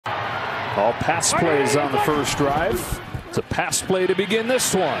All pass plays on the first drive. It's a pass play to begin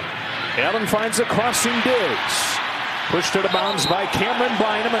this one. Allen finds a crossing Diggs. Pushed out of bounds by Cameron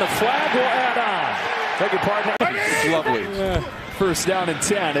Bynum, and a flag will add on. Beg your pardon. Lovely. First down and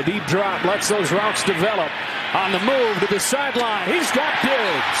 10. A deep drop lets those routes develop. On the move to the sideline. He's got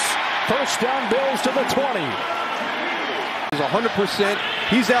Diggs. First down, Bills to the 20. He's 100%.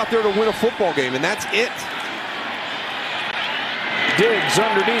 He's out there to win a football game, and that's it. Diggs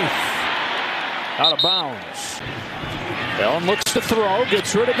underneath. Out of bounds. Allen looks to throw,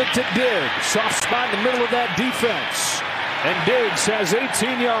 gets rid of it to Diggs. Soft spot in the middle of that defense. And Diggs has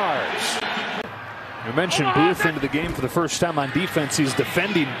 18 yards. We mentioned Booth into the game for the first time on defense. He's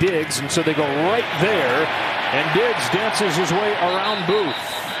defending Diggs, and so they go right there. And Diggs dances his way around Booth.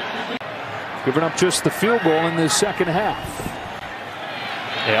 Giving up just the field goal in the second half.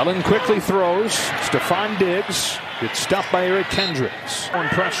 Allen quickly throws. Stefon Diggs gets stopped by Eric Kendricks. On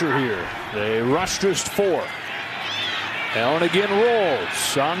pressure here. They rush just 4. Allen again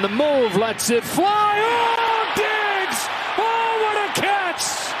rolls. On the move, lets it fly. Oh, Diggs! Oh, what a catch!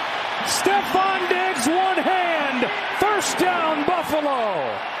 Stefon Diggs, one hand. First down,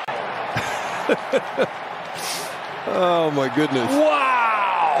 Buffalo. Oh, my goodness.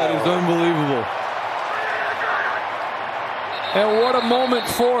 Wow! That is unbelievable. And what a moment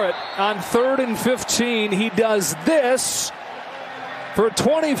for it. On 3rd and 15, he does this for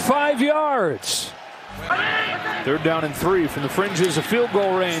 25 yards. 3rd down and 3 from the fringes of field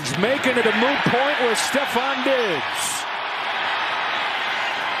goal range. Making it a moot point with Stefon Diggs.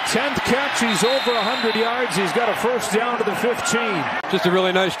 10th catch, he's over 100 yards. He's got a first down to the 15. Just a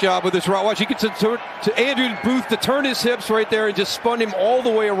really nice job with this route. Watch, he gets to Andrew Booth to turn his hips right there and just spun him all the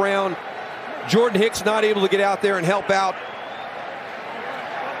way around. Jordan Hicks not able to get out there and help out.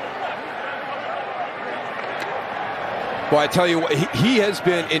 Well, I tell you what, he has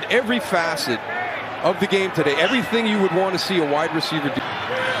been in every facet of the game today. Everything you would want to see a wide receiver do.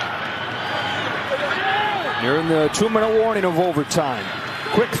 You're in the 2-minute warning of overtime.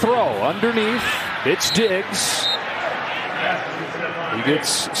 Quick throw underneath. It's Diggs. He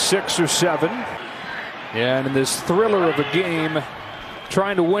gets 6 or 7. And in this thriller of a game,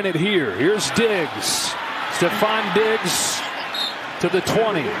 trying to win it here. Here's Diggs. Stefon Diggs to the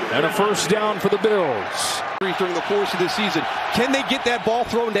 20. And a first down for the Bills. During the course of the season, can they get that ball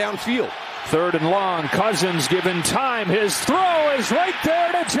thrown downfield? 3rd and long. Cousins given time. His throw is right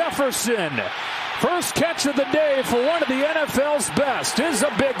there to Jefferson. First catch of the day for one of the NFL's best is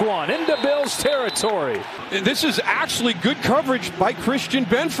a big one into Bills territory. This is actually good coverage by Christian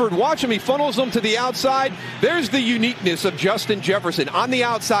Benford. Watch him. He funnels them to the outside. There's the uniqueness of Justin Jefferson on the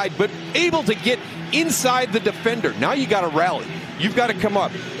outside, but able to get inside the defender. Now you got to rally. You've got to come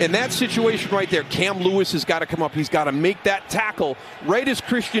up. In that situation right there, Cam Lewis has got to come up. He's got to make that tackle right as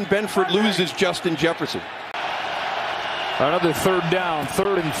Christian Benford loses Justin Jefferson. Another 3rd down,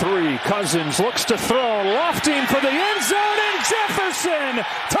 3rd and 3. Cousins looks to throw, lofting for the end zone, and Jefferson!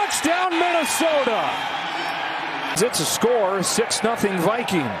 Touchdown, Minnesota! It's a score, 6-0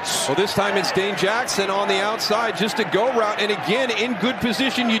 Vikings. Well, this time it's Dane Jackson on the outside, just a go route, and again, in good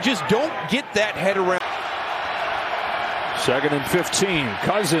position. You just don't get that head around. 2nd and 15.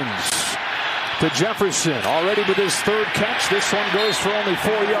 Cousins to Jefferson, already with his 3rd catch. This one goes for only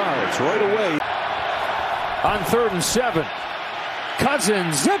 4 yards right away. On 3rd and 7.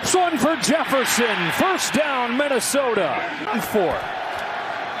 Cousins zips one for Jefferson. First down, Minnesota. And 4.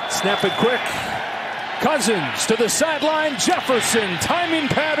 Snap it quick. Cousins to the sideline. Jefferson, timing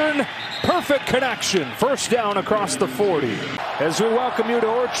pattern, perfect connection. First down across the 40. As we welcome you to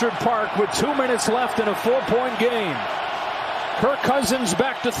Orchard Park with 2 minutes left in a 4-point game. Kirk Cousins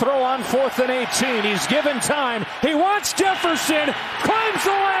back to throw on 4th and 18. He's given time. He wants Jefferson. Climbs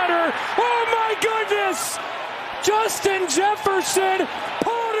the ladder. Oh, my goodness! Justin Jefferson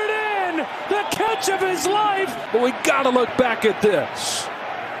pulled it in. The catch of his life. But we got to look back at this.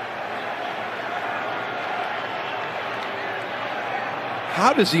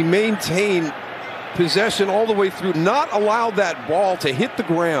 How does he maintain possession all the way through, not allow that ball to hit the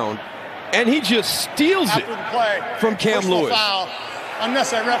ground, and he just steals it from Cam Lewis. Foul.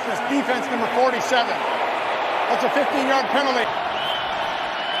 Unnecessary roughness. Defense number 47. That's a 15-yard penalty.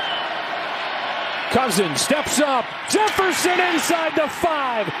 Cousins steps up. Jefferson inside the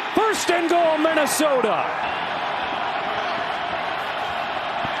 5. First and goal, Minnesota.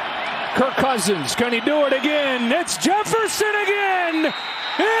 Kirk Cousins, can he do it again? It's Jefferson again.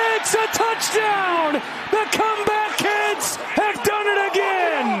 It's a touchdown. The comeback kids have done it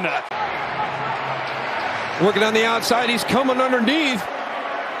again. Working on the outside, he's coming underneath.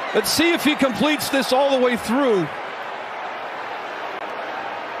 Let's see if he completes this all the way through.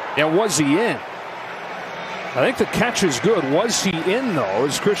 And was he in? I think the catch is good. Was he in, though,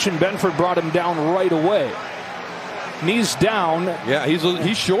 as Christian Benford brought him down right away? Knees down. Yeah,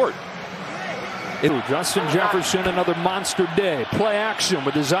 he's short. Justin Jefferson, another monster day. Play action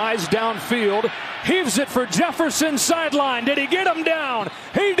with his eyes downfield. Heaves it for Jefferson sideline. Did he get him down?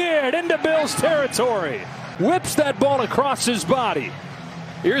 He did, into Bills territory. Whips that ball across his body.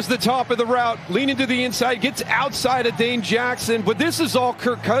 Here's the top of the route, leaning to the inside, gets outside of Dane Jackson, but this is all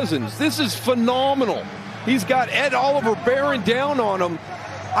Kirk Cousins. This is phenomenal. He's got Ed Oliver bearing down on him.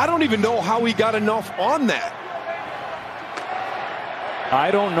 I don't even know how he got enough on that. I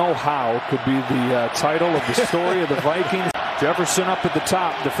don't know how could be the title of the story of the Vikings. Jefferson up at the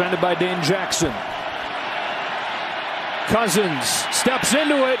top, defended by Dane Jackson. Cousins steps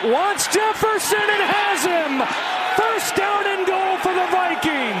into it, wants Jefferson and has him. First down and goal for the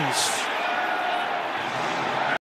Vikings.